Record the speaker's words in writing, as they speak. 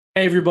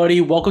Hey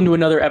everybody, welcome to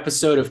another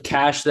episode of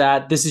Cash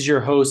That. This is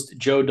your host,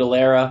 Joe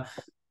Delara.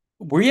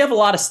 We have a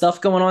lot of stuff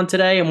going on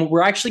today, and what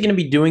we're actually going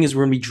to be doing is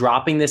we're going to be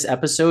dropping this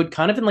episode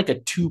kind of in like a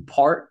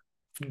two-part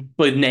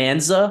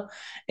bonanza.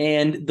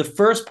 And the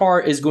first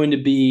part is going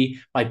to be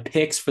my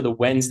picks for the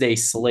Wednesday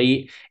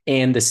slate,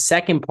 and the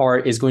second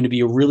part is going to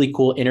be a really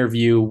cool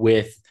interview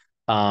with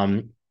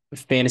um,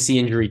 fantasy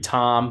injury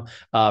Tom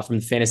from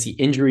the fantasy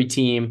injury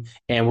team,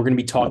 and we're going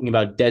to be talking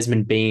about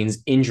Desmond Bane's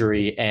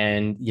injury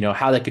and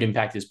how that could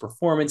impact his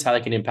performance, how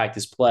that can impact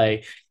his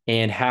play,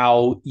 and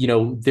how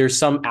there's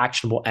some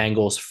actionable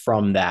angles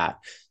from that.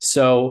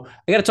 So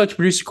I got to talk to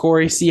producer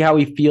Corey, see how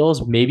he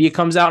feels. Maybe it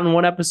comes out in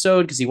one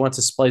episode because he wants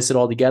to splice it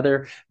all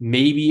together.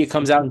 Maybe it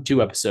comes out in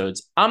two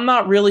episodes. I'm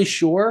not really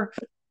sure.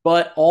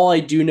 But all I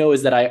do know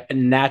is that I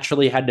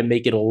naturally had to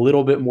make it a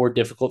little bit more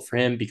difficult for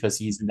him because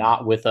he's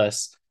not with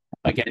us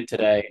again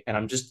today. And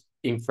I'm just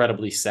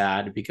incredibly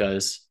sad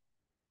because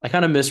I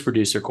kind of miss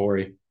producer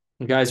Corey.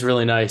 The guy's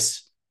really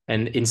nice.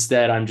 And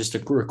instead, I'm just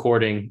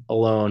recording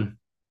alone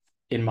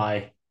in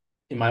my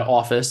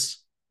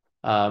office.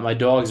 My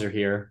dogs are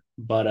here,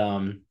 but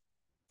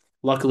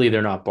luckily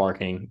they're not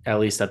barking, at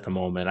least at the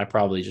moment. I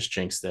probably just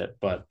jinxed it,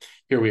 but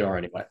here we are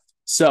anyway.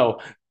 So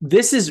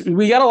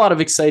we got a lot of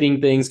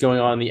exciting things going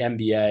on in the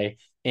NBA.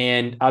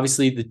 And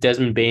obviously, the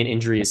Desmond Bane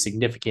injury is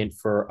significant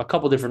for a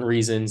couple different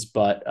reasons.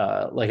 But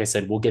like I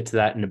said, we'll get to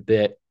that in a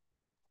bit.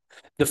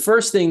 The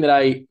first thing that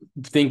I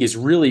think is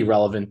really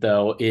relevant,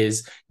 though,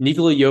 is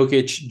Nikola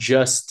Jokic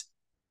just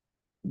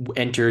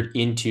entered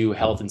into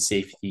health and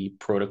safety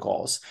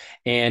protocols.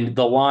 And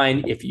the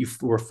line, if you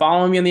were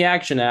following me on the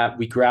Action app,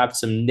 we grabbed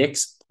some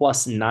Knicks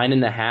plus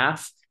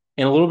 9.5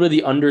 and a little bit of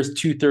the unders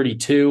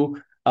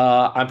 232.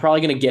 I'm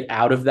probably going to get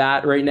out of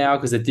that right now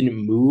because it didn't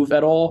move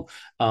at all.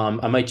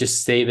 I might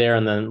just stay there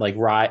and then like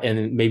ride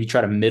and maybe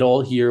try to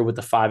middle here with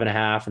the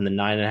 5.5 and the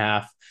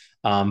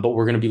 9.5. But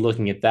we're going to be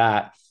looking at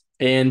that.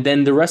 And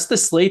then the rest of the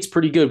slate's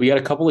pretty good. We got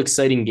a couple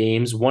exciting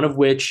games, one of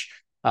which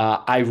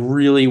I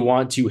really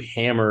want to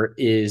hammer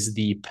is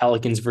the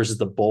Pelicans versus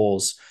the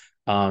Bulls.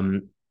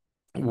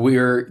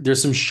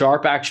 There's some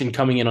sharp action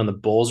coming in on the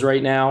Bulls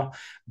right now,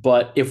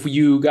 but if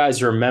you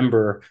guys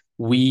remember,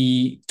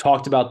 we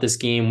talked about this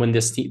game when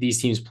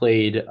these teams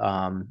played.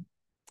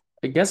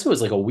 I guess it was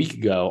like a week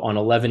ago on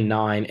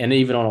 11-9 and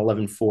even on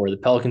 11-4. The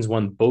Pelicans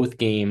won both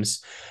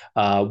games,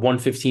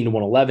 115 to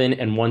 111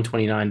 and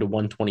 129 to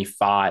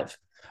 125.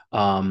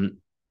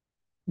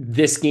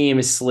 This game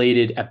is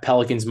slated at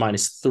Pelicans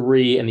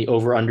 -3, and the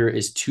over-under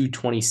is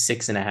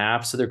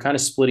 226.5. So they're kind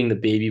of splitting the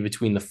baby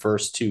between the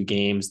first two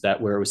games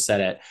where it was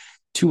set at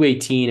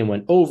 218 and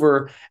went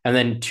over, and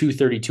then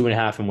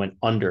 232.5 and went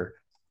under.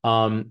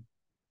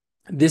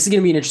 This is going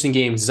to be an interesting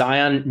game.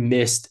 Zion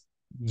missed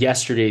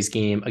yesterday's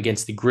game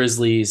against the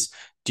Grizzlies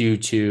due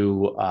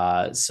to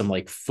some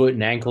like foot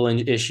and ankle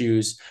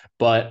issues,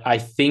 but I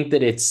think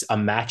that it's a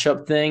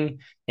matchup thing.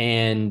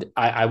 And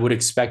I would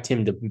expect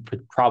him to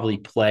probably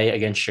play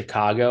against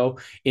Chicago.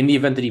 In the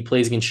event that he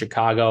plays against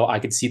Chicago, I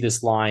could see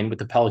this line with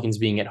the Pelicans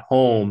being at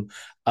home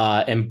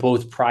and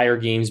both prior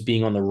games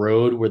being on the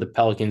road where the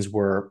Pelicans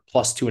were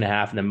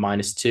 +2.5 and then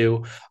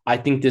 -2. I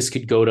think this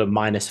could go to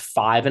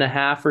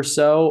 -5.5 or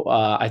so.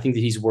 I think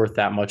that he's worth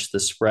that much, the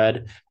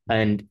spread.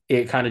 And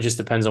it kind of just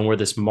depends on where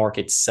this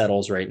market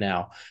settles right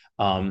now.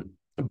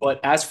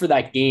 But as for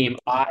that game,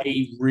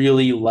 I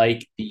really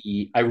like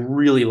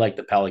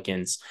the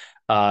Pelicans.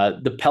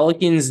 The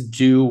Pelicans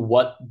do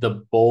what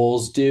the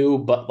Bulls do,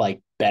 but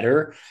like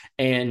better.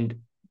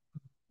 And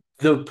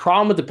the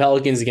problem with the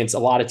Pelicans against a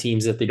lot of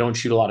teams is that they don't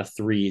shoot a lot of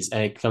threes,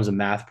 and it becomes a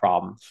math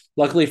problem.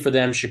 Luckily for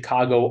them,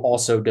 Chicago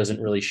also doesn't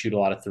really shoot a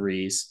lot of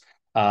threes.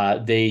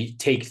 They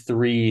take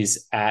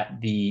threes at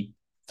the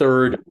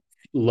third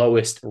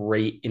lowest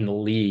rate in the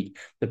league.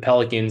 The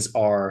Pelicans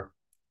are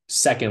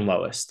second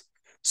lowest.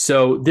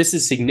 So this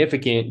is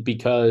significant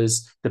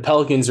because the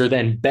Pelicans are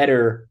then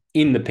better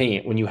in the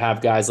paint when you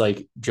have guys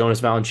like Jonas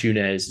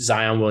Valanciunas,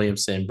 Zion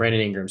Williamson,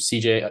 Brandon Ingram,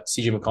 CJ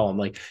McCollum.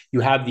 Like you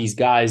have these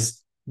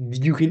guys,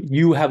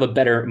 you have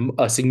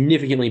a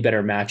significantly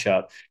better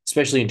matchup,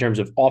 especially in terms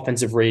of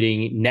offensive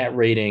rating, net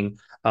rating.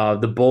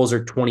 The Bulls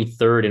are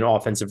 23rd in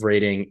offensive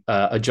rating,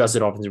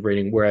 adjusted offensive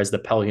rating, whereas the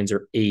Pelicans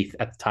are eighth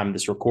at the time of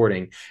this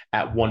recording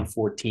at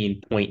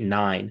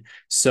 114.9.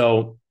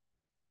 So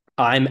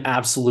I'm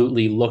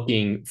absolutely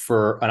looking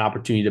for an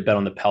opportunity to bet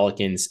on the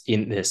Pelicans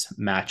in this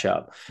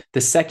matchup.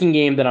 The second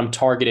game that I'm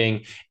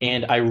targeting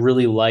and I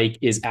really like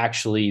is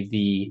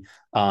actually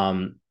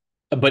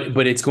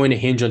but it's going to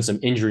hinge on some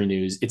injury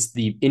news. It's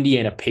the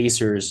Indiana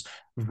Pacers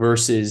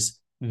versus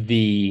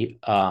the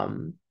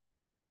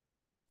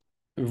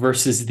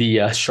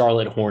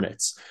Charlotte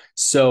Hornets.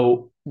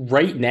 So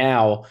right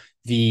now,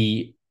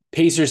 the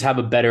Pacers have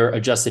a better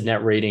adjusted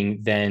net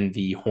rating than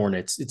the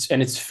Hornets.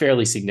 It's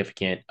fairly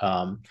significant.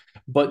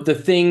 But the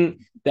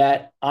thing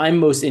that I'm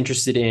most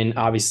interested in,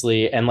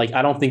 obviously, and like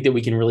I don't think that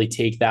we can really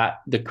take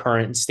the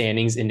current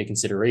standings into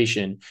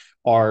consideration.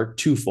 are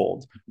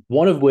twofold.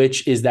 One of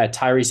which is that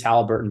Tyrese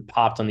Halliburton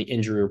popped on the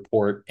injury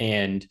report,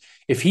 and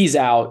if he's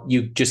out,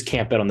 you just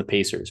can't bet on the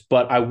Pacers.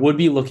 But I would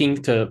be looking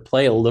to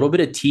play a little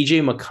bit of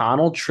TJ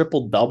McConnell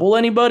triple double.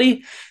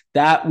 Anybody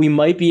that we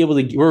might be able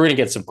to, we're going to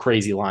get some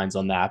crazy lines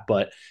on that,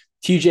 but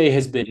TJ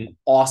has been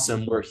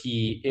awesome where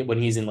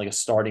when he's in like a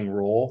starting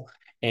role,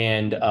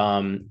 and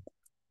I'm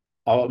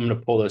going to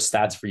pull those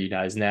stats for you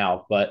guys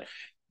now, but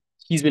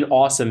he's been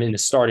awesome in the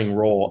starting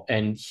role,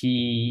 and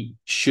he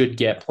should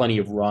get plenty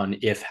of run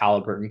if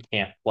Halliburton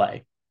can't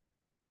play.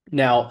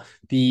 Now,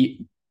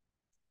 the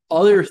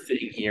other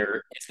thing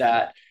here is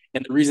that,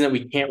 and the reason that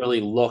we can't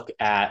really look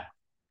at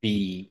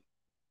the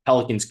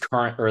Pelicans'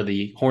 current or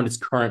the Hornets'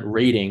 current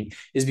rating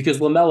is because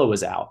LaMelo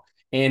was out.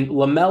 And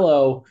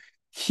LaMelo,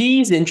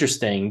 he's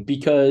interesting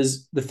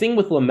because the thing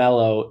with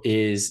LaMelo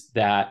is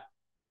that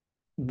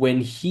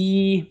when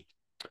he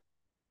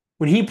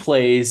when he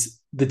plays,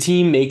 the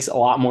team makes a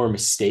lot more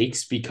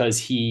mistakes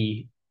because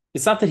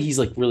it's not that he's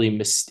like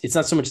it's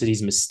not so much that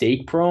he's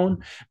mistake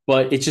prone,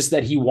 but it's just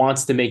that he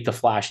wants to make the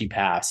flashy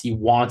pass. He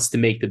wants to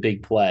make the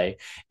big play.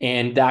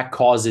 And that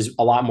causes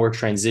a lot more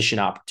transition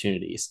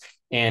opportunities.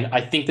 And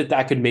I think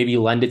that could maybe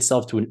lend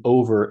itself to an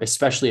over,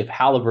 especially if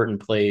Halliburton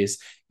plays.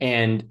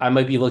 And I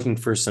might be looking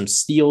for some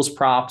steals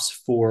props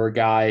for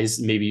guys,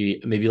 maybe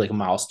like a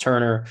Miles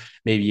Turner,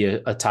 maybe a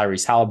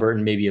Tyrese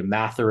Halliburton, maybe a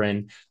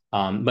Matherin.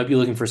 Might be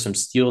looking for some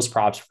steals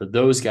props for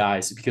those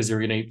guys because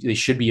they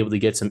should be able to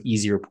get some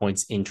easier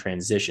points in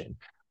transition.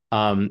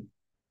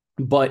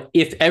 But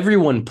if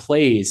everyone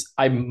plays,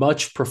 I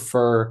much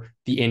prefer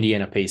the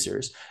Indiana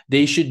Pacers.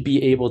 They should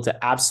be able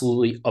to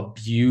absolutely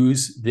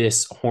abuse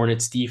this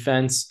Hornets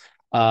defense.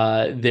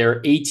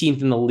 They're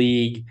 18th in the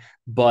league,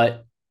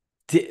 but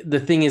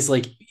the thing is,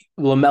 like,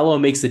 LaMelo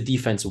makes the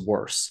defense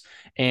worse.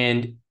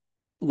 And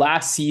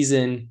last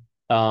season,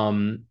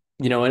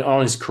 and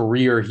on his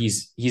career,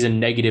 he's a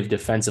negative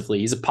defensively.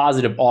 He's a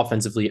positive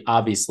offensively,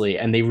 obviously,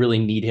 and they really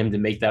need him to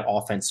make that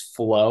offense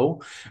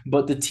flow.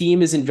 But the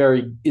team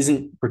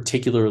isn't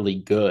particularly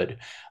good.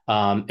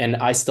 And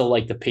I still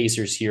like the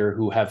Pacers here,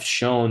 who have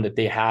shown that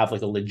they have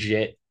like a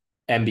legit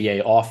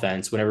NBA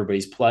offense when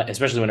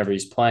especially whenever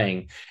he's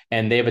playing,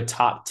 and they have a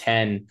top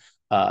 10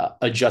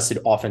 adjusted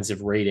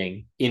offensive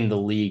rating in the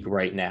league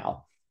right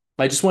now.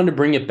 I just wanted to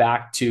bring it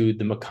back to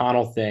the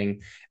McConnell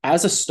thing.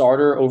 As a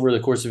starter over the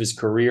course of his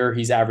career,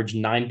 he's averaged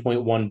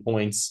 9.1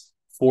 points,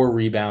 4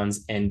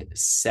 rebounds, and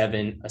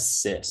 7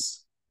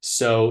 assists.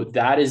 So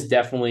that is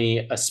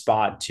definitely a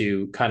spot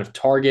to kind of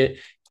target.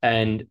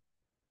 And,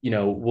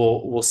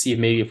 we'll see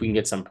if we can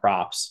get some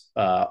props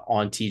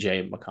on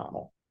TJ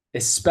McConnell,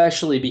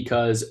 especially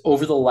because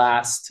over the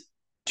last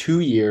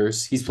 2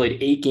 years, he's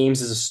played 8 games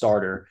as a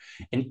starter.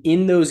 And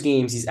in those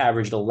games, he's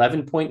averaged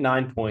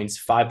 11.9 points,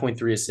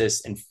 5.3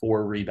 assists, and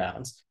 4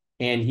 rebounds.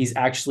 And he's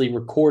actually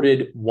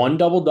recorded 1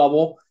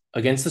 double-double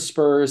against the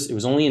Spurs. It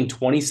was only in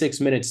 26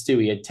 minutes, too.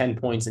 He had 10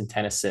 points and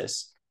 10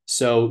 assists.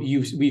 So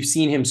we've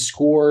seen him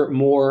score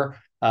more.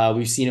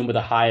 We've seen him with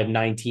a high of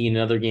 19,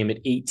 another game at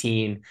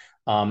 18.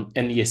 And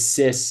the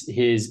assists,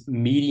 his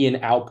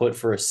median output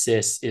for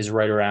assists is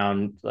right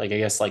around, like, I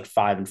guess, like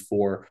 5 and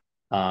 4.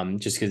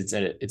 Just because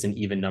it's an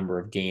even number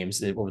of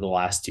games over the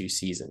last 2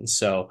 seasons.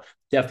 So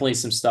definitely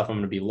some stuff I'm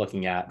going to be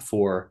looking at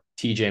for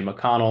TJ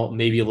McConnell,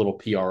 maybe a little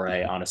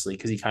PRA, honestly,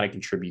 because he kind of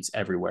contributes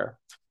everywhere.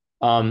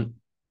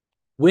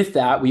 With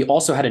that, we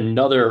also had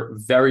another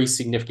very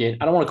significant,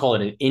 I don't want to call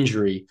it an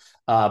injury,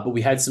 but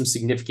we had some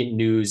significant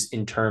news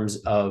in terms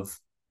of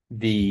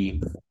the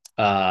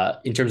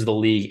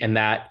league, and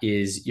that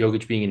is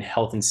Jokic being in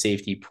health and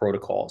safety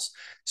protocols.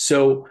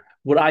 So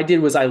what I did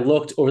was I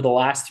looked over the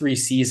last 3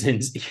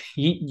 seasons.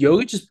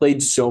 Jokic has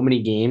played so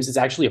many games. It's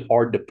actually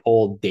hard to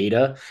pull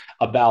data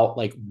about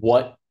like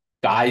what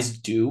guys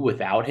do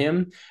without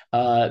him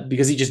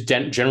because he just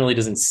generally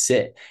doesn't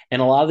sit. And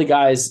a lot of the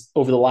guys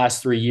over the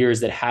last 3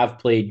 years that have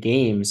played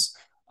games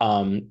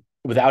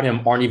without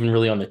him aren't even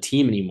really on the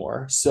team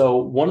anymore. So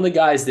one of the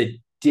guys that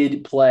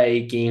did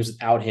play games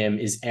without him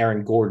is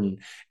Aaron Gordon.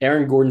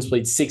 Aaron Gordon's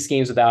played 6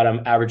 games without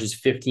him, averages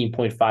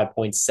 15.5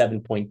 points,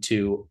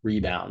 7.2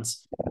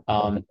 rebounds.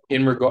 And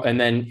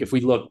then if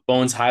we look,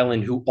 Bones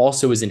Highland, who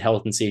also is in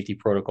health and safety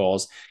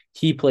protocols,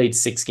 he played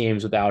 6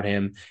 games without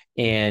him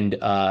and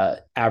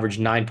averaged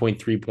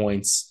 9.3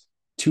 points,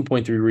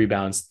 2.3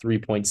 rebounds,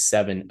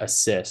 3.7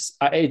 assists.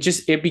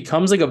 It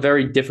becomes like a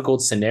very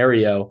difficult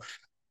scenario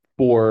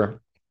for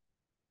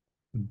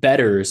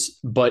bettors,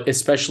 but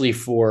especially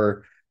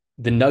for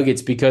the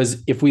Nuggets,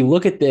 because if we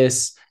look at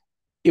this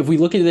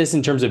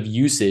in terms of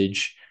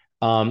usage,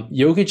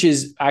 Jokic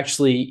is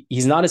actually,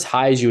 he's not as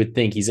high as you would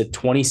think. He's at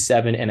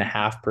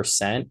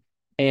 27.5%.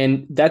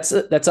 And that's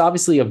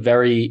obviously a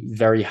very,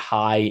 very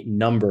high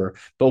number.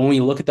 But when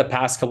we look at the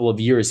past couple of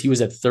years, he was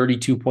at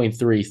 32.3,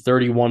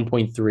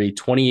 31.3,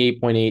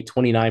 28.8,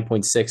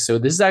 29.6. So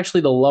this is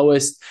actually the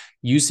lowest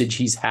usage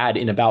he's had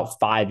in about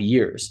 5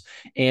 years.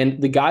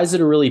 And the guys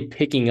that are really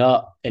picking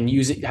up and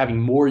having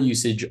more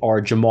usage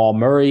are Jamal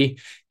Murray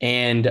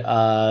and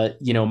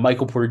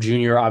Michael Porter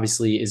Jr.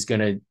 obviously is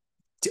going to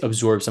to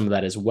absorb some of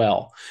that as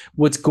well.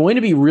 What's going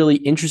to be really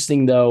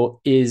interesting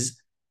though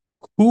is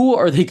who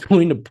are they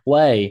going to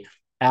play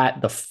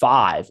at the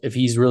 5 if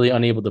he's really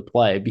unable to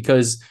play?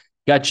 Because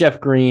you got Jeff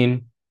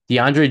Green,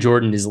 DeAndre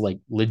Jordan is like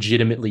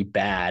legitimately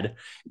bad,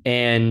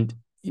 and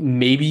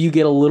maybe you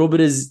get a little bit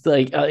of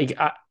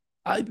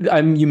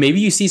you maybe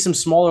you see some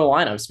smaller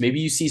lineups, maybe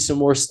you see some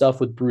more stuff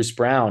with Bruce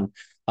Brown,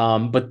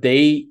 but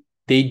they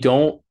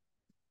don't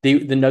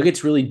the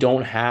Nuggets really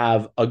don't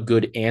have a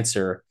good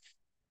answer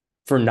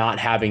for not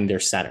having their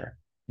center.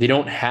 They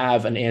don't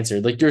have an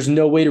answer. Like there's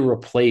no way to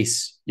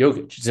replace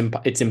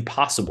Jokic. It's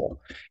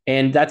impossible.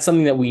 And that's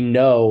something that we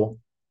know.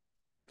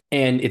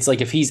 And it's like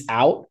if he's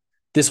out,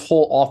 this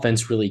whole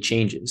offense really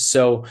changes.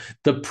 So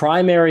the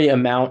primary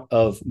amount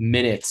of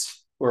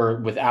minutes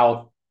or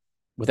without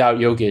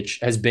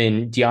Jokic has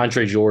been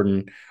DeAndre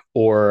Jordan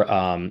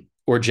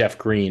or Jeff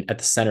Green at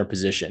the center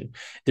position.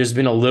 There's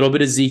been a little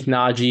bit of Zeke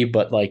Naji,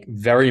 but like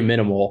very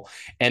minimal.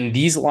 And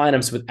these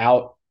lineups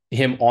without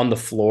him on the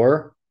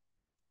floor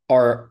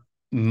are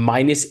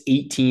minus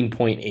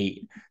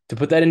 18.8. To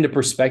put that into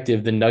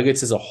perspective, the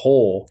Nuggets as a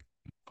whole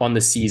on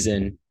the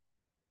season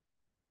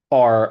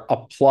are a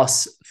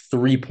plus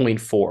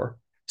 3.4.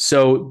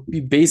 So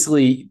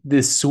basically,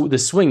 the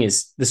swing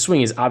is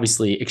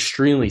obviously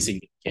extremely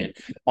significant.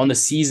 On the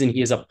season, he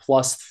has a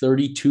plus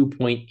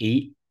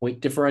 32.8 point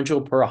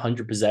differential per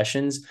 100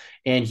 possessions,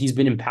 and he's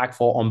been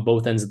impactful on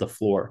both ends of the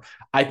floor.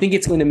 I think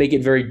it's going to make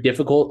it very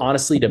difficult,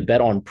 honestly, to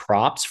bet on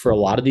props for a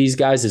lot of these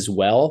guys as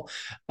well,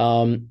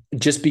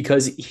 just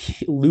because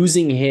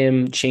losing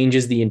him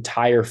changes the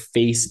entire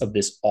face of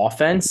this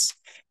offense.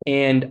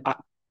 And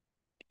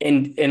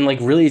like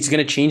really it's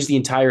going to change the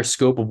entire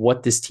scope of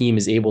what this team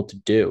is able to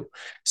do.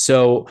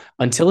 So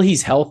until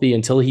he's healthy,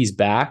 until he's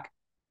back,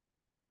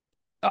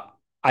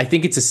 I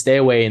think it's a stay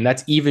away. And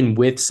that's even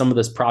with some of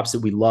those props that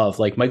we love.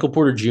 Like Michael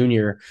Porter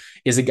Jr.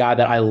 is a guy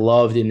that I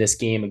loved in this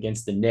game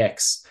against the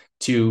Knicks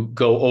to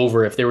go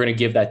over if they were going to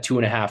give that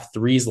 2.5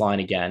 threes line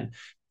again.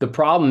 The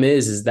problem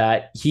is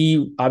that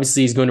he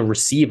obviously is going to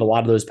receive a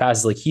lot of those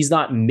passes. Like he's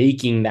not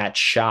making that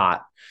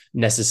shot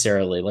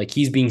necessarily. Like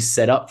he's being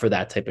set up for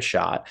that type of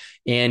shot.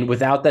 And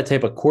without that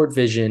type of court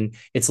vision,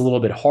 it's a little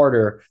bit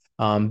harder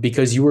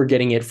because you were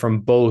getting it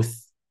from both.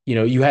 You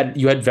know, you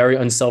had very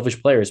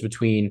unselfish players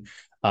between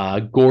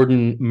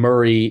Gordon,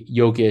 Murray,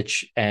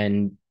 Jokic,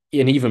 and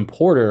even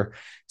Porter.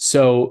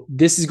 So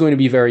this is going to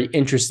be very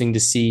interesting to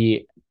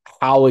see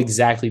how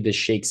exactly this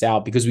shakes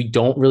out because we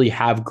don't really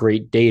have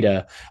great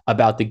data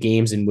about the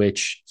games in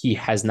which he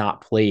has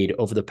not played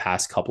over the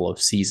past couple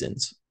of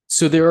seasons.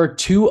 So there are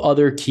two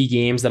other key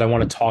games that I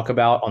want to talk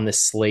about on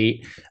this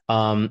slate.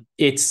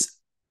 It's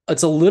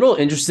a little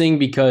interesting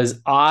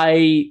because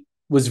I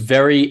was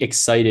very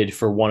excited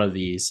for one of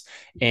these,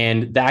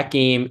 and that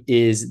game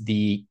is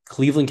the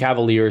Cleveland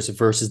Cavaliers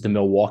versus the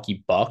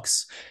Milwaukee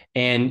Bucks.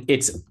 And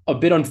it's a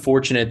bit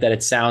unfortunate that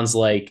it sounds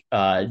like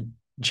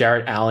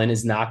Jarrett Allen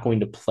is not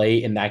going to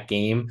play in that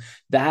game.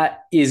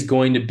 That is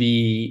going to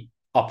be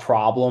a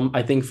problem,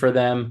 I think, for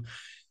them.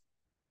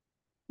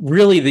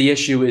 Really, the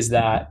issue is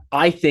that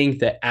I think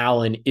that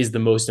Allen is the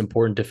most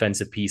important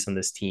defensive piece on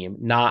this team,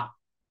 not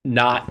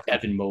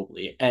Evan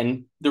Mobley.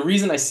 And the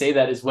reason I say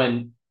that is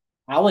when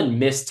Allen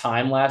missed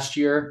time last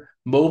year,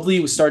 Mobley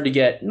was starting to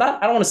get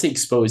not, I don't want to say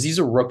exposed. He's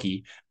a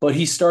rookie, but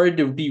he started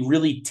to be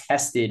really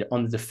tested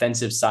on the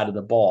defensive side of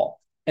the ball.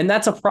 And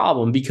that's a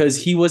problem because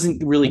he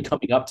wasn't really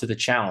coming up to the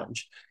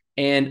challenge.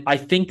 And I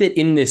think that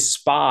in this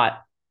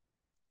spot,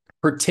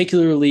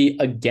 particularly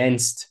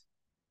against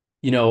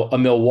a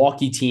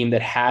Milwaukee team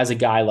that has a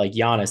guy like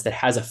Giannis, that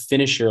has a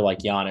finisher like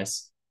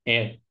Giannis,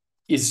 and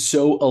is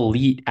so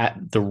elite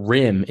at the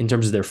rim in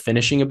terms of their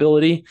finishing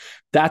ability,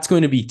 that's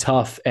going to be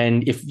tough.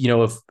 And if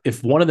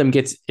one of them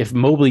if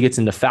Mobley gets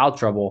into foul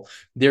trouble,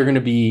 they're going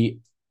to be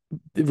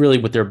really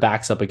with their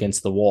backs up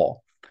against the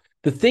wall.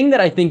 The thing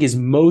that I think is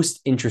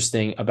most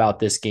interesting about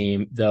this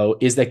game, though,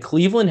 is that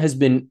Cleveland has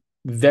been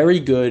very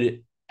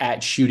good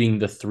at shooting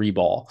the three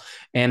ball.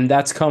 And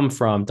that's come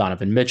from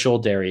Donovan Mitchell,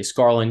 Darius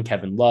Garland,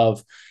 Kevin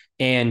Love.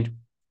 And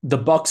the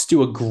Bucks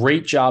do a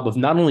great job of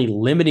not only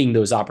limiting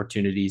those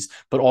opportunities,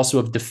 but also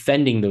of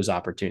defending those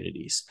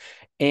opportunities.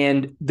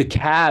 And the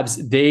Cavs,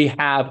 they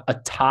have a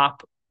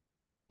top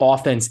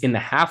offense in the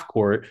half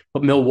court,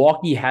 but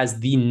Milwaukee has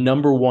the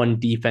number one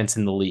defense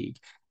in the league.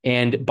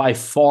 And by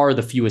far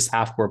the fewest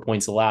half court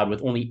points allowed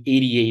with only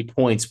 88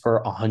 points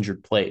per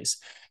 100 plays.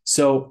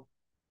 So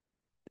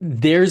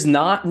there's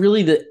not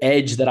really the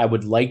edge that I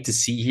would like to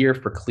see here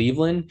for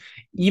Cleveland,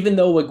 even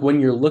though like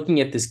when you're looking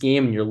at this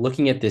game and you're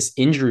looking at this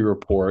injury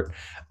report,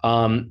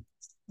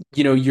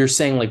 you're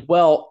saying like,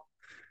 well,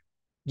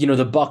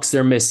 the Bucks,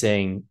 they're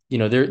missing,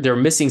 they're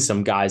missing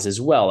some guys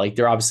as well. Like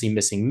they're obviously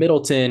missing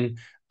Middleton,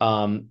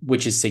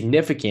 which is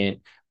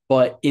significant.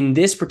 But in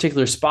this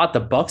particular spot, the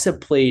Bucks have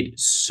played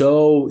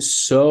so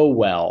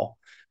well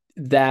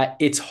that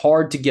it's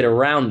hard to get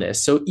around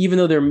this. So even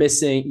though they're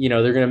missing,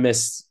 they're going to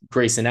miss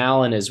Grayson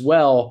Allen as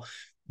well,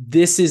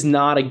 this is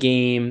not a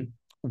game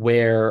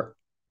where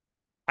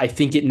I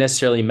think it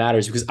necessarily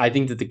matters because I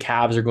think that the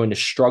Cavs are going to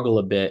struggle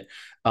a bit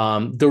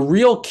The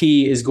real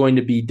key is going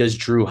to be, does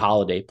Drew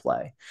Holiday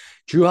play?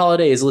 Drew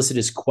Holiday is listed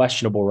as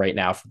questionable right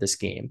now for this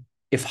game.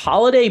 If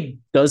Holiday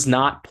does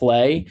not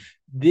play,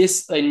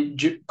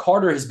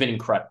 Carter has been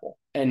incredible,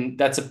 and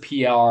that's a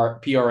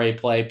PRA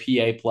play,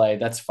 PA play.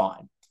 That's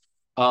fine.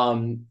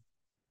 Um,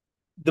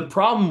 the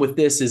problem with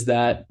this is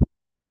that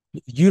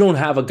you don't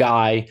have a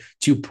guy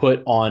to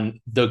put on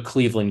the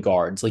Cleveland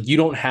guards. Like, you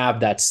don't have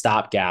that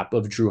stopgap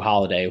of Drew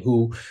Holiday,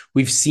 who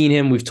we've seen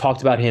him, we've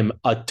talked about him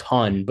a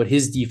ton, but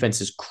his defense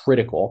is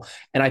critical.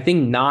 And I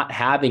think not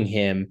having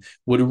him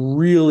would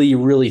really,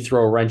 really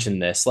throw a wrench in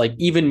this, like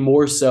even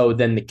more so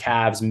than the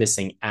Cavs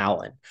missing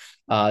Allen.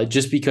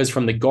 Just because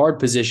from the guard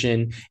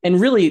position,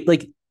 and really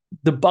like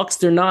the Bucks,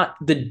 they're not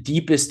the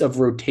deepest of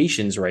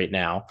rotations right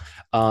now,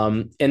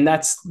 and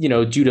that's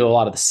due to a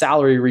lot of the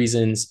salary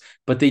reasons.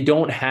 But they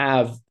don't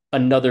have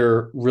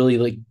another really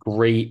like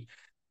great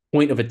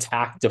point of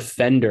attack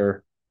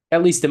defender,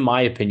 at least in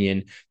my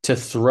opinion, to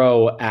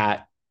throw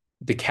at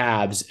the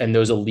Cavs and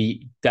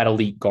that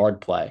elite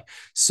guard play.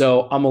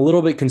 So I'm a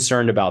little bit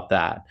concerned about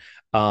that.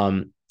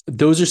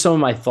 Those are some of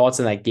my thoughts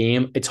on that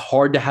game. It's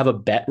hard to have a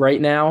bet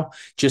right now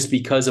just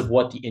because of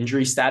what the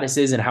injury status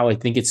is and how I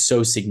think it's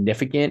so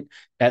significant,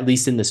 at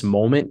least in this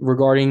moment,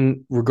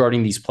 regarding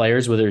these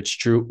players, whether it's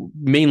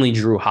mainly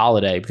Drew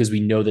Holiday, because we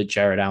know that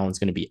Jared Allen's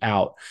going to be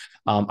out.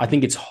 I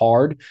think it's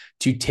hard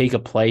to take a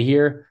play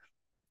here.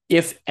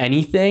 If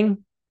anything,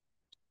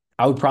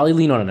 I would probably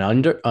lean on an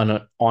under.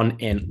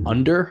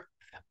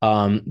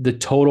 The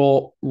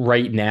total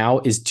right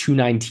now is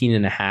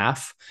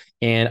 219.5.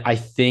 And I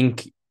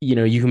think,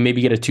 you can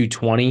maybe get a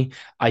 220.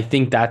 I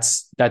think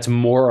that's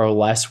more or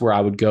less where I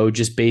would go,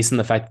 just based on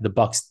the fact that the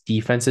Bucks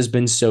defense has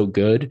been so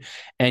good.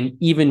 And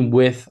even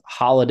with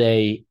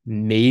Holiday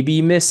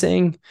maybe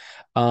missing,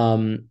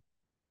 I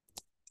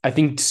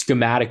think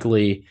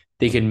schematically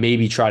they can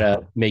maybe try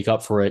to make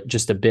up for it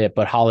just a bit,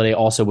 but Holiday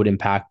also would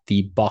impact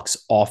the Bucks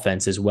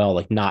offense as well,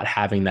 like not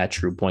having that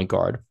true point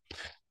guard.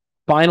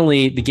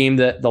 Finally,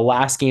 the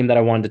last game that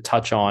I wanted to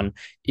touch on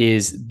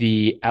is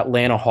the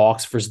Atlanta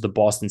Hawks versus the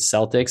Boston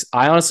Celtics.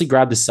 I honestly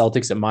grabbed the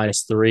Celtics at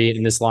 -3,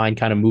 and this line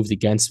kind of moved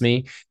against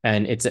me,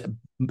 and it's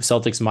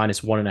Celtics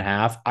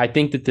 -1.5. I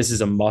think that this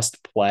is a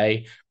must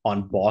play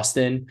on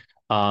Boston.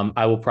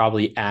 I will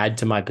probably add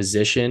to my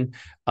position.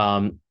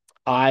 Boston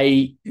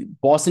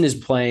is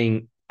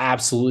playing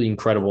absolutely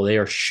incredible. They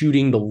are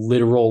shooting the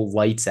literal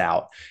lights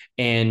out,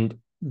 and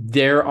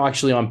they're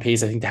actually on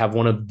pace, I think, to have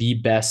one of the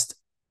best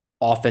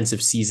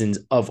offensive seasons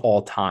of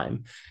all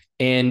time.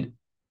 And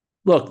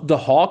look, the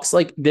Hawks,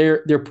 like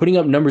they're putting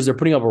up numbers, they're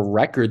putting up a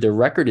record. Their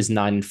record is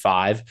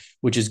 9-5,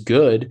 which is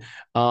good.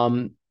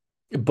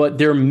 But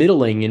they're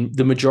middling in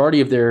the majority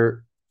of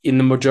their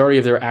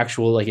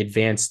actual like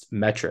advanced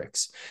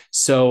metrics.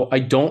 So I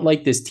don't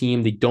like this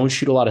team. They don't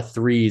shoot a lot of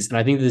threes. And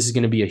I think this is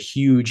going to be a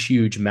huge,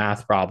 huge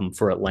math problem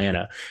for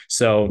Atlanta.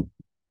 So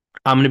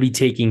I'm going to be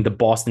taking the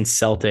Boston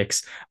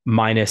Celtics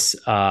minus,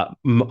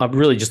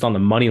 really just on the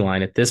money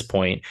line at this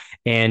point.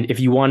 And if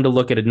you wanted to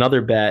look at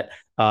another bet,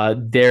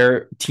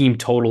 their team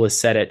total is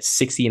set at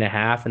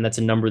 60.5, and that's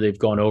a number they've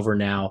gone over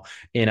now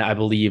in, I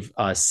believe,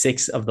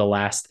 6 of the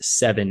last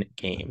 7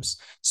 games.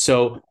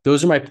 So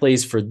those are my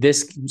plays for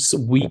this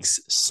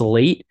week's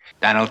slate.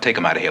 Daniel, take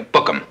them out of here.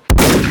 Book them.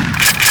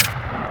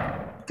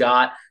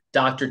 Got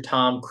Dr.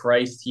 Tom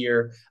Christ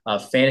here,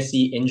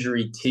 Fantasy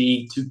Injury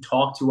T, to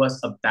talk to us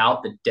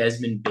about the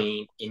Desmond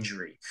Bane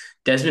injury.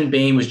 Desmond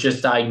Bane was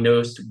just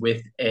diagnosed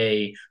with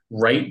a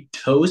right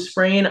toe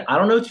sprain. I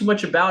don't know too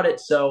much about it,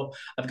 so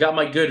I've got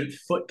my good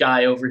foot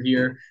guy over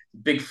here,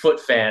 big foot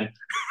fan.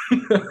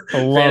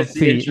 I love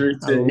feet. I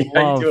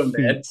love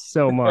feet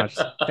so much.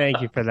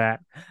 Thank you for that.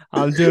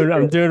 I'm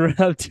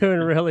doing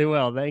really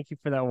well. Thank you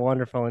for that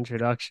wonderful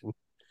introduction.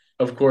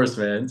 Of course,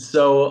 man.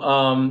 So,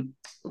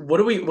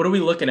 what are we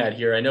looking at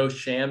here? I know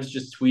Shams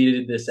just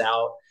tweeted this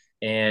out,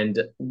 and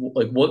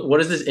like, what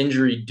does this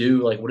injury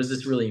do? Like, what does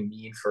this really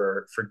mean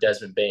for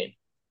Desmond Bane?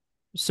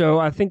 So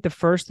I think the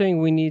first thing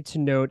we need to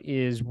note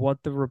is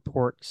what the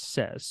report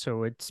says.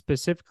 So it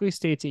specifically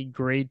states a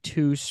grade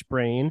 2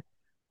 sprain.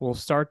 We'll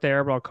start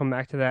there, but I'll come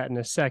back to that in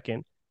a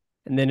second.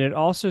 And then it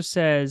also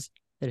says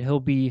that he'll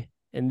be,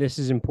 and this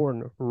is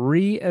important,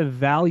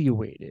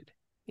 reevaluated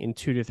in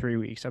 2 to 3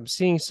 weeks. I'm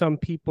seeing some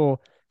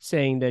people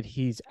saying that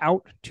he's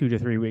out 2 to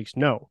 3 weeks.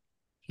 No,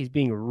 he's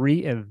being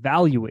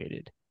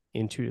reevaluated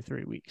in 2 to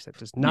 3 weeks. That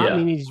does not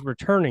mean he's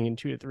returning in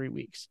 2 to 3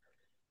 weeks.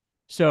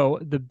 So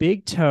the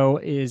big toe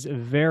is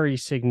very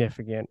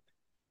significant.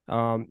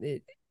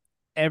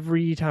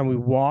 Every time we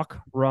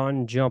walk,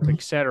 run, jump,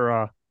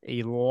 etc.,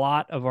 a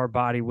lot of our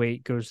body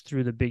weight goes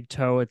through the big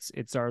toe. It's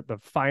the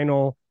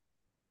final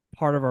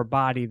part of our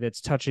body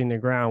that's touching the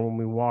ground when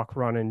we walk,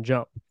 run, and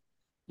jump.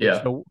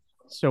 Yeah.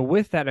 So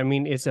with that, I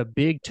mean, it's a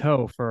big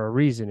toe for a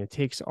reason. It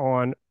takes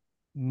on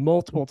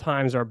multiple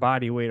times our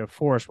body weight of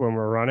force when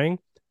we're running.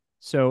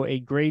 So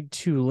a grade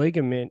 2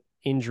 ligament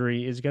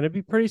injury is going to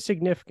be pretty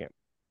significant.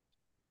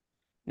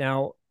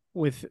 Now,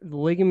 with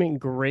ligament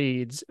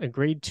grades, a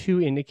grade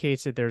 2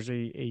 indicates that there's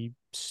a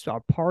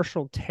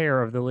partial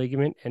tear of the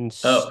ligament, and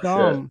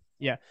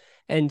Yeah.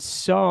 And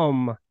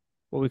some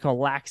what we call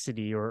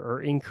laxity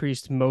or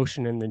increased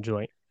motion in the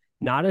joint.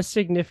 Not as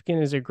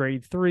significant as a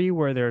grade 3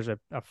 where there's a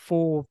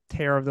full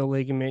tear of the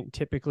ligament.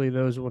 Typically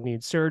those will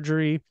need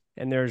surgery.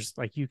 And there's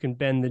like you can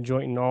bend the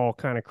joint in all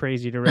kind of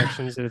crazy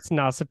directions that it's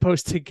not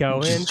supposed to go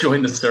in. Just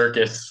join the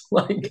circus.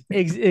 Like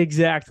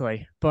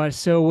Exactly. But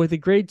so with a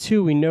grade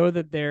 2, we know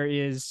that there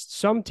is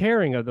some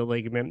tearing of the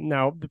ligament.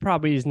 Now, the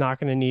probably is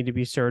not going to need to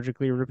be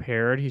surgically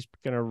repaired. He's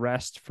going to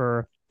rest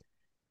for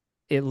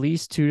at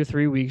least 2 to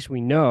 3 weeks, we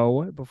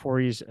know, before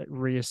he's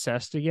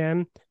reassessed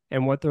again.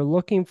 And what they're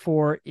looking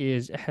for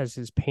is, has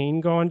his pain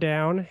gone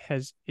down?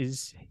 Is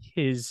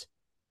his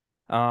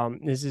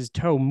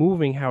toe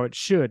moving how it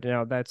should?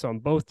 Now that's on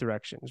both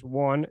directions.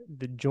 One,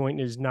 the joint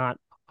is not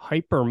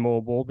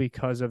hypermobile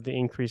because of the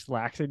increased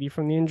laxity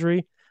from the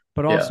injury,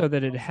 but yeah. also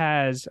that it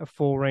has a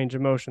full range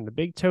of motion. The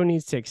big toe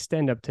needs to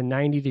extend up to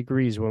 90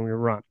 degrees when we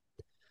run.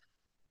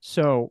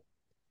 So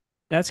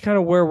that's kind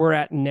of where we're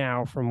at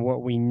now from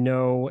what we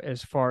know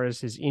as far as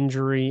his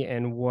injury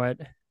and what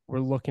we're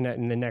looking at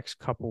in the next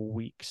couple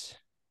weeks.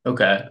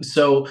 Okay.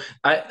 So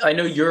I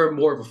know you're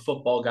more of a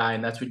football guy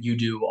and that's what you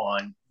do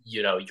on,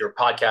 your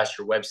podcast,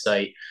 your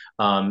website.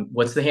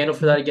 What's the handle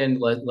for that again?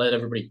 Let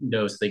everybody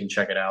know so they can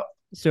check it out.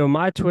 So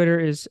my Twitter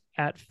is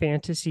at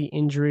fantasy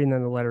injury and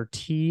then the letter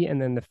T, and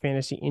then the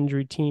fantasy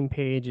injury team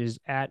page is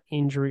at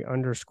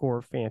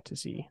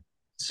injury_fantasy.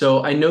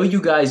 So I know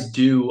you guys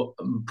do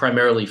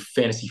primarily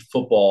fantasy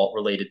football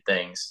related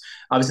things.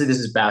 Obviously, this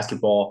is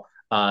basketball.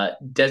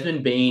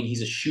 Desmond Bane,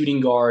 he's a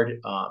shooting guard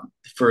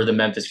for the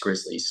Memphis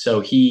Grizzlies. So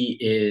he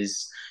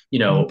is,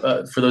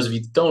 for those of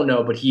you that don't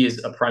know, but he is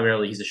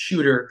he's a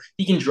shooter.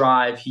 He can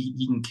drive,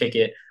 he can kick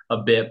it a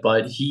bit,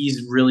 but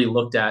he's really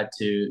looked at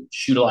to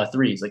shoot a lot of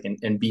threes, like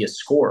and be a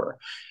scorer.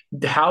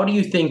 How do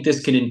you think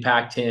this could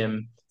impact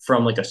him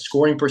from like a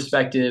scoring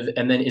perspective?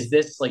 And then is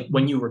this like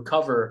when you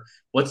recover,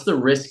 what's the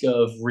risk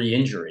of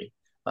re-injury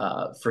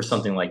for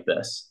something like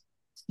this?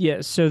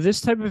 Yeah, so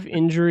this type of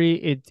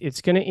injury,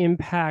 it's going to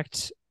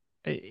impact.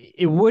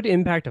 It would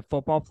impact a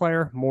football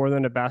player more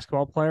than a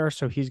basketball player,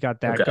 so he's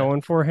got that Okay.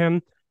 going for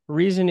him.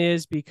 Reason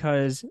is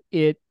because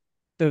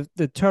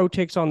the toe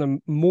takes on the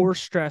more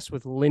stress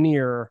with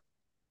linear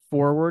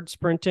forward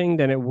sprinting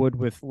than it would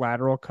with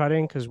lateral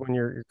cutting, because when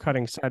you're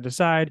cutting side to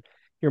side,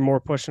 you're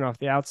more pushing off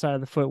the outside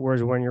of the foot,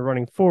 whereas when you're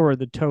running forward,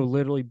 the toe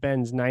literally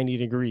bends 90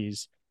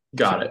 degrees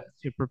Got it.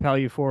 to propel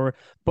you forward.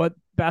 But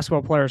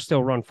basketball players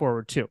still run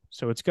forward too.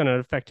 So it's going to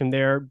affect him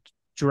there,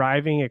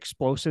 driving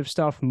explosive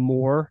stuff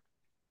more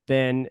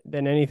than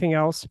anything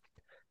else.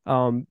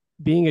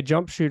 Being a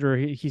jump shooter,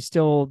 he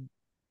still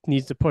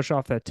needs to push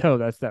off that toe.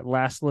 That's that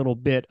last little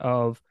bit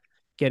of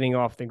getting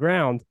off the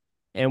ground.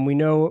 And we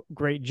know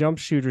great jump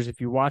shooters, if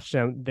you watch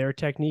them, their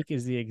technique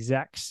is the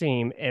exact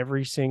same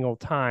every single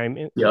time.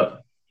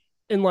 Yep.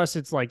 Unless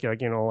it's like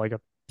like a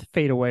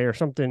fadeaway or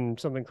something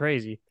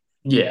crazy.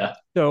 Yeah.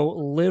 So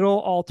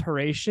little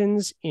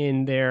alterations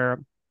in their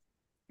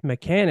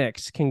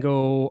mechanics can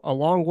go a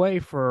long way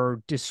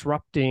for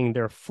disrupting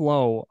their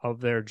flow of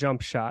their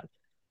jump shot.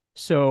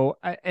 So,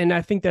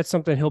 I think that's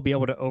something he'll be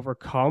able to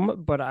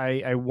overcome. But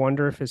I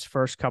wonder if his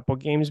first couple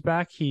games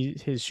back,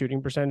 his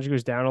shooting percentage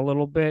goes down a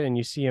little bit, and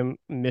you see him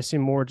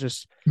missing more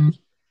just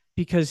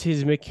because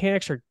his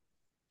mechanics are.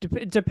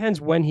 It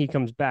depends when he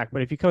comes back,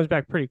 but if he comes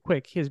back pretty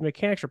quick, his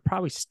mechanics are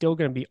probably still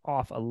going to be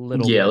off a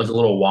little Yeah, it bit. looks a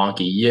little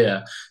wonky.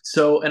 Yeah.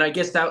 So, and I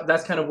guess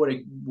that's kind of what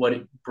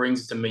it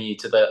brings to me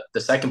to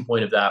the second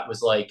point of that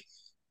was like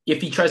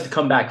if he tries to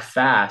come back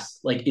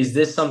fast, like is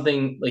this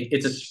something like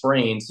it's a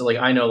sprain? So like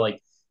I know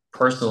like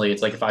personally,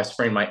 it's like if I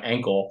sprain my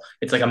ankle,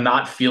 it's like I'm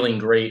not feeling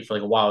great for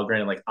like a while.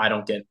 Granted, like I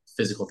don't get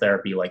physical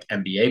therapy like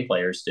NBA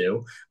players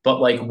do,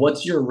 but like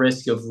what's your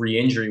risk of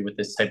re-injury with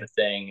this type of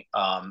thing?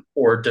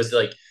 Or does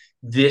like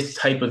this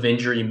type of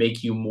injury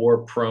make you more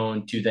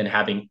prone to then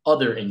having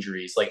other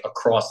injuries like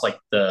across like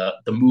the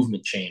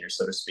movement chain or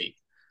so to speak?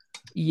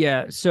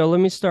 Yeah, so let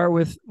me start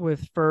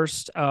with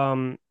first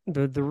the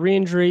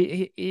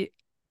re-injury.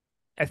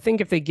 I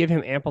think if they give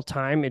him ample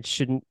time, it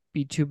shouldn't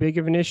be too big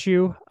of an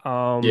issue.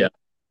 Yeah.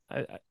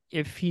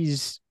 If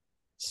he's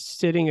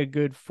sitting a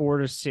good 4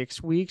 to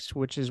 6 weeks,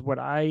 which is what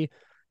I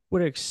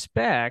would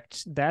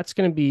expect, that's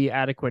going to be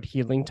adequate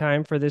healing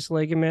time for this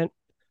ligament.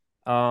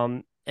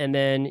 And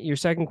then your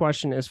second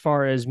question, as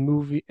far as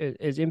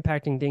is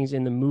impacting things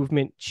in the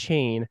movement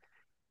chain,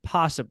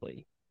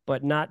 possibly,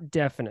 but not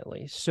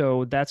definitely.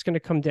 So that's going to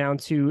come down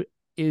to,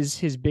 is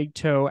his big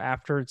toe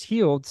after it's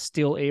healed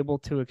still able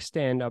to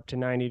extend up to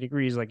 90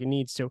 degrees like it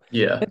needs to?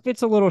 Yeah. If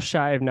it's a little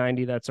shy of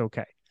 90, that's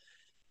okay.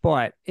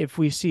 But if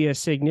we see a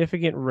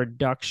significant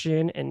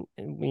reduction,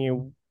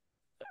 and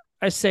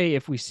I say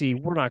if we see,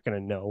 we're not going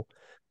to know,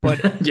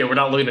 but Yeah, we're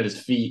not looking at his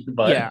feet,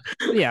 but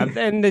yeah,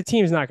 and the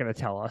team's not going to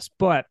tell us.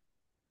 But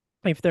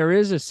if there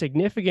is a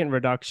significant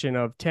reduction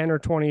of 10 or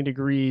 20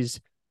 degrees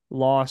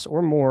loss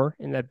or more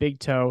in that big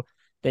toe,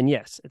 then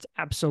yes, it's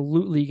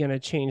absolutely going to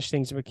change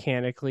things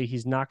mechanically.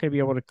 He's not going to be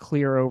able to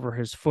clear over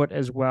his foot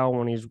as well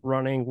when he's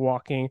running,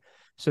 walking.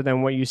 So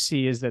then what you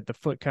see is that the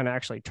foot kind of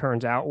actually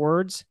turns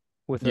outwards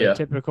with a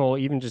typical,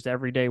 even just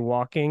everyday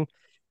walking.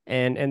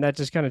 And that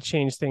just kind of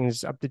changed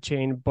things up the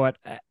chain. But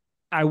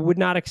I would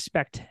not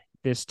expect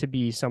this to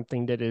be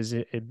something that is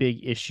a big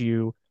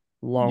issue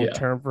long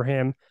term for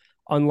him,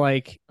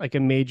 unlike like a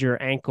major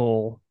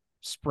ankle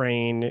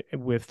sprain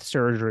with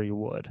surgery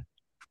would.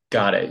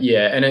 Got it.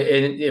 Yeah. And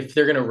if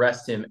they're going to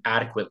rest him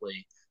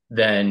adequately,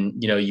 then,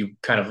 you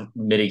kind of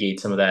mitigate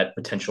some of that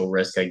potential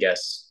risk, I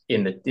guess,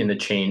 in the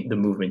chain, the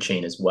movement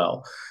chain as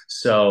well.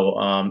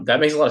 So that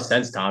makes a lot of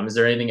sense, Tom. Is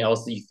there anything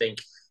else that you think,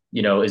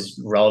 is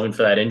relevant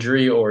for that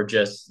injury, or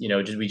just,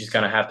 we just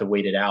kind of have to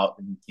wait it out?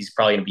 And he's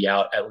probably going to be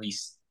out at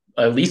least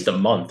a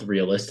month,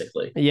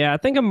 realistically. Yeah, I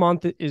think a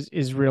month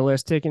is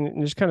realistic.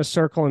 And just kind of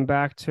circling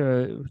back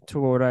to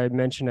what I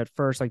mentioned at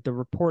first, like the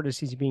report is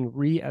he's being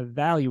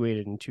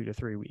reevaluated in 2 to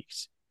 3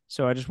 weeks.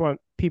 So I just want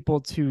people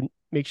to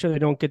make sure they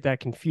don't get that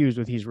confused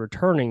with he's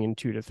returning in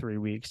 2 to 3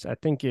 weeks. I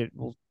think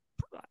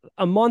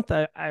a month,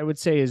 I would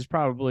say, is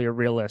probably a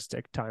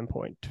realistic time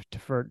point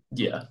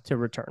to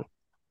return.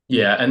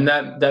 Yeah, and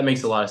that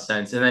makes a lot of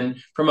sense. And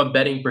then from a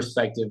betting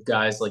perspective,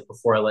 guys, like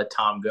before I let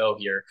Tom go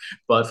here,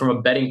 but from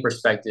a betting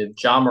perspective,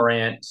 John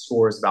Morant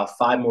scores about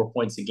 5 more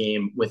points a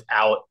game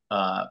without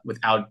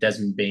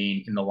Desmond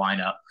Bane in the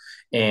lineup,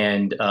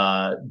 and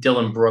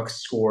Dylan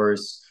Brooks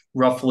scores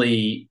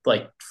roughly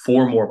like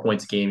 4 more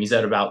points a game. He's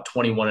at about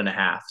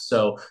 21.5.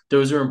 So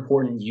those are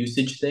important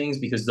usage things,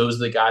 because those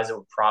are the guys that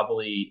would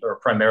probably or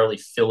primarily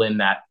fill in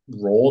that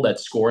role, that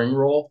scoring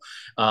role.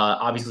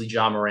 Obviously,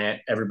 John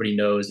Morant, everybody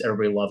knows,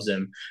 everybody loves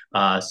him.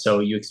 So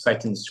you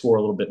expect him to score a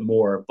little bit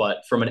more. But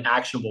from an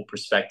actionable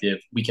perspective,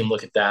 we can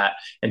look at that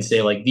and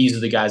say, like, these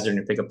are the guys that are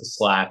going to pick up the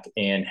slack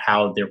and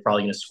how they're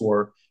probably going to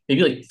score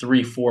maybe like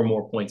 3-4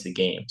 more points a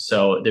game.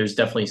 So there's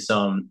definitely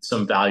some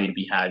value to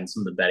be had in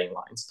some of the betting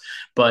lines.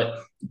 But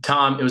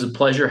Tom, it was a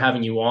pleasure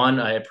having you on.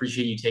 I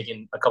appreciate you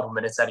taking a couple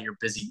minutes out of your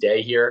busy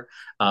day here.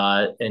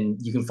 And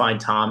you can find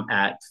Tom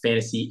at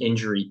Fantasy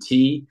Injury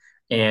T,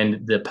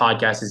 and the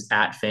podcast is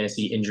at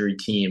Fantasy Injury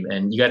Team.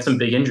 And you got some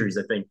big injuries,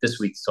 I think, this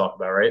week to talk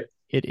about, right?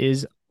 It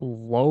is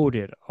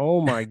loaded.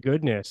 Oh my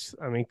goodness.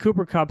 I mean,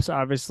 Cooper Kupp's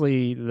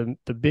obviously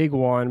the big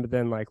one, but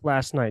then like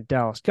last night,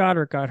 Dallas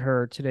Goedert got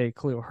hurt. Today,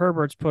 Khalil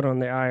Herbert's put on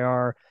the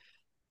IR.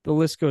 The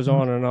list goes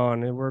on,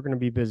 and we're going to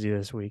be busy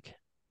this week.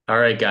 All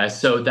right, guys.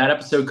 So that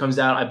episode comes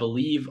out, I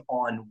believe,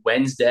 on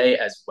Wednesday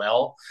as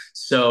well.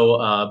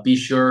 So be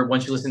sure,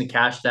 once you listen to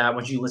Cash That,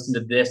 once you listen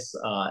to this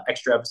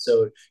extra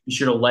episode, be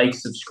sure to like,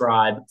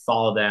 subscribe,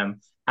 follow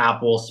them.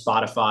 Apple,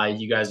 Spotify,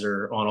 you guys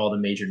are on all the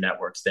major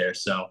networks there.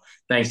 So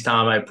thanks,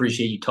 Tom. I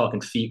appreciate you talking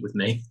feet with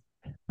me.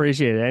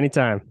 Appreciate it.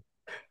 Anytime.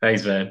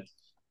 Thanks, man.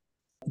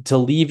 To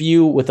leave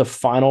you with a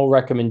final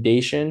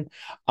recommendation,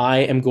 I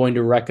am going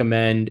to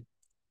recommend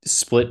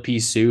split pea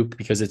soup,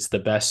 because it's the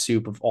best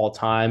soup of all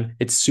time.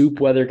 It's soup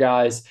weather,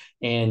 guys,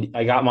 and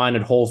I got mine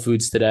at Whole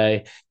Foods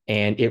today,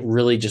 and it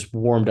really just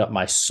warmed up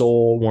my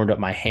soul, warmed up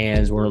my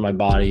hands, warmed up my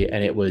body,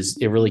 and it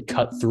really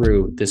cut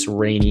through this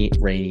rainy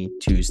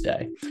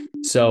Tuesday.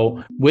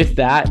 So with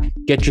that,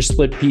 get your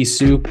split pea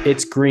soup.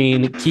 It's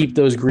green. Keep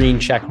those green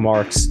check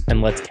marks,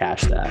 and let's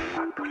cash that.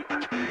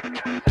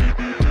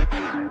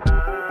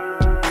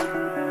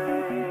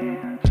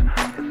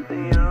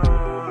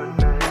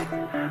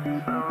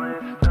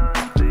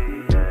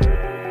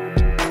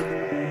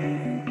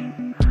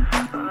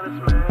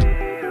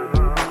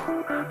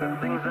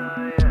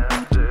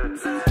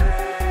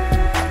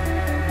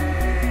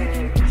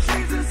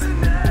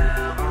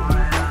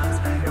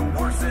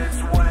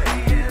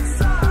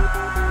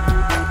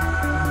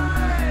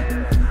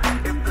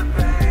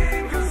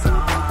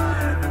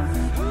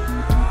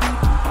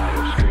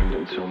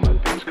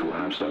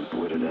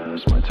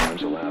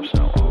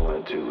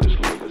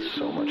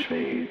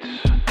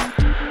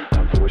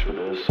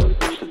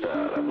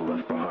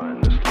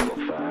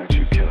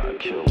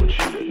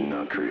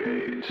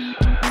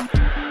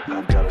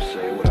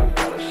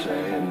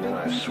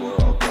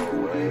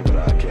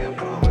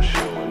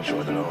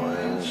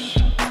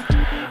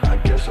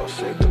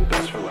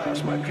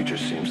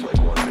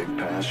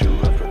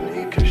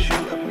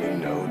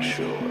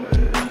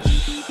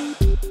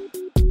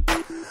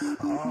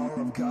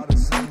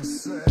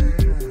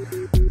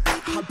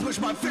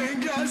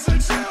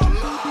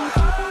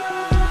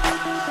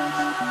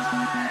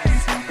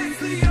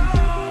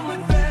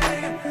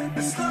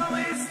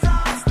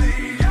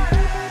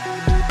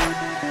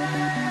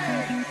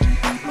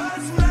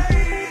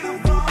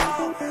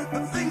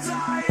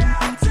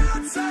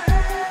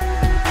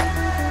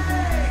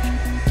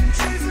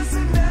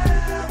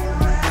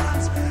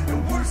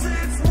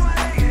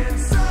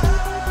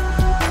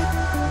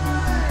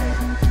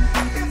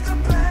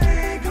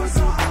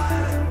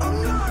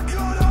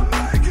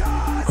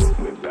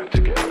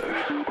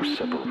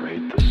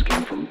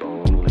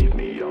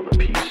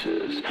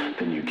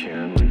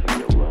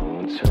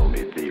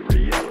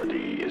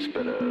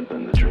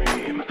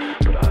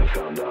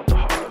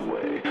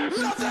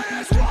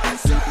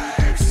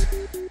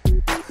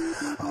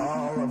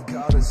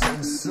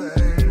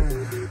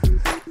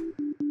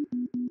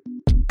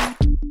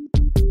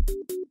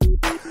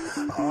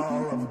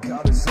 All I've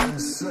got is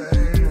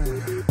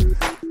insane.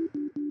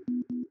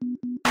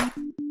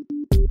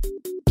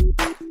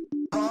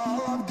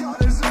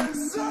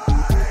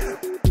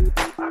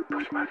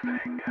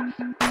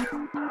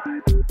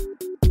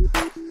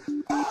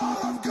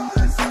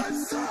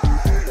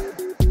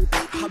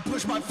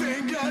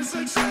 fingers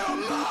until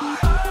my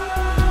eyes.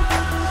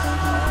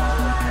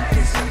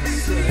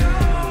 It's the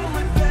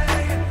only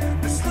thing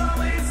that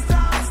slowly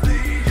stops the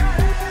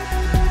end.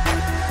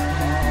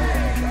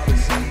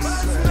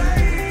 Was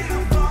made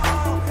of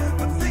all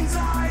the things I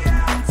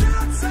am to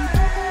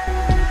take.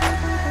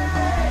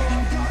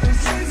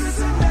 Jesus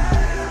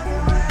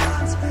never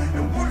ends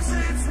and works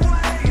its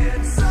way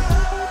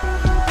inside.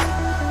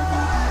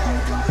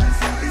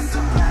 If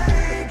the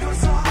pain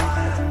goes on,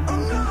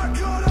 I'm not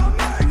gonna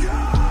make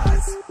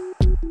us.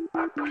 I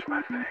push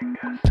my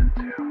fingers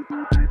into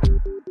mine.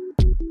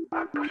 I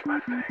push my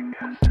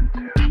fingers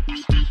into.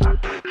 I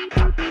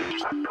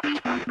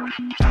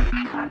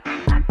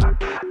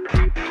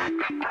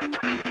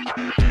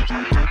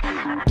push.